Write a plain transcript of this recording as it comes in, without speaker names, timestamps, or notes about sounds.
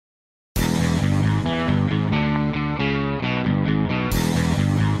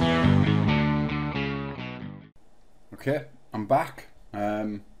Okay, I'm back.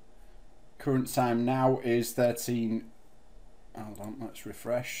 Current time now is 13. Hold on, let's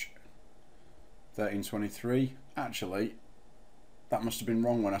refresh. 13:23. Actually, that must have been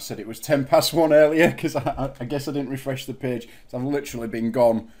wrong when I said it was 10 past 1 earlier, because I guess I didn't refresh the page. So I've literally been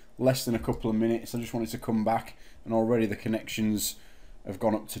gone less than a couple of minutes. I just wanted to come back, and already the connections have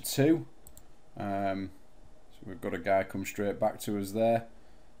gone up to 2. So we've got a guy come straight back to us there,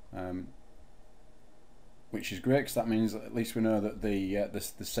 which is great, because that means that at least we know that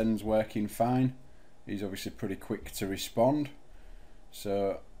the send's working fine. He's obviously pretty quick to respond.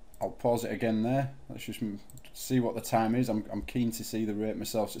 So I'll pause it again there. Let's just see what the time is. I'm keen to see the rate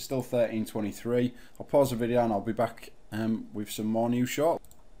myself. So it's still 13:23. I'll pause the video and I'll be back with some more news shortly.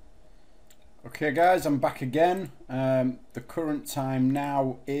 Okay guys, I'm back again. The current time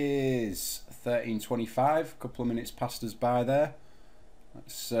now is 13:25. A couple of minutes passed us by there.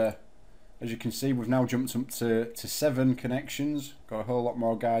 Let's, as you can see, we've now jumped up to 7 connections. Got a whole lot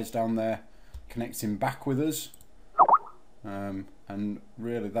more guys down there connecting back with us. And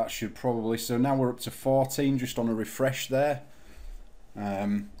really that should probably, so now we're up to 14 just on a refresh there.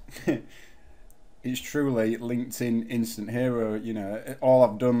 It's truly LinkedIn instant hero. You know, all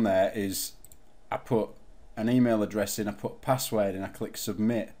I've done there is I put an email address in, I put password and I click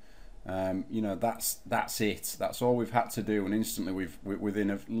submit. You know, that's it. That's all we've had to do, and instantly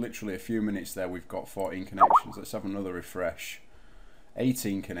within literally a few minutes there we've got 14 connections. Let's have another refresh.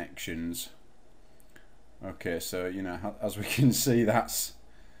 18 connections. Okay, so you know, as we can see, that's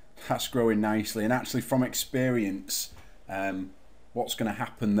growing nicely, and actually from experience, what's going to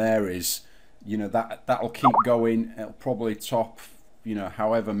happen there is, you know, that'll keep going. It'll probably top, you know,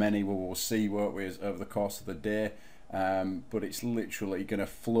 however many we will see, won't we, over the course of the day. But it's literally going to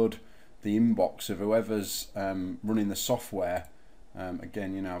flood the inbox of whoever's running the software.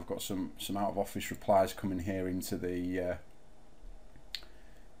 Again, you know, I've got some out of office replies coming here into the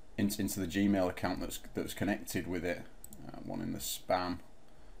into the Gmail account that's connected with it. One in the spam.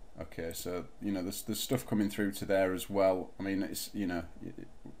 Okay, so you know, there's stuff coming through to there as well. I mean, it's, you know,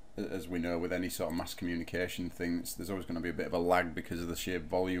 as we know with any sort of mass communication thing, there's always going to be a bit of a lag because of the sheer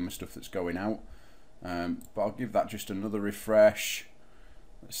volume of stuff that's going out. But I'll give that just another refresh.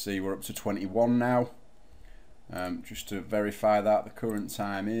 Let's see, we're up to 21 now. Just to verify that, the current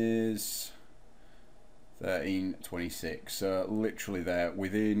time is 13:26. So literally there,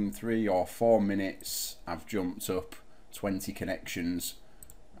 within 3 or 4 minutes, I've jumped up 20 connections.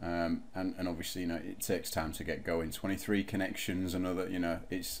 And obviously, you know, it takes time to get going. 23 connections, another, you know,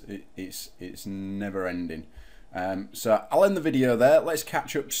 it's never ending. So I'll end the video there. Let's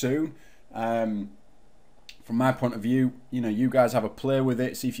catch up soon. From my point of view, you know, you guys have a play with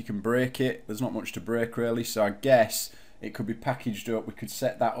it, see if you can break it. There's not much to break really, so I guess it could be packaged up. We could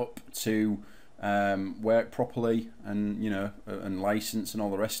set that up to work properly, and you know, and license and all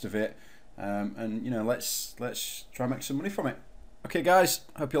the rest of it. And you know, let's try and make some money from it. Okay guys,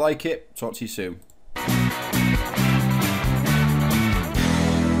 hope you like it. Talk to you soon.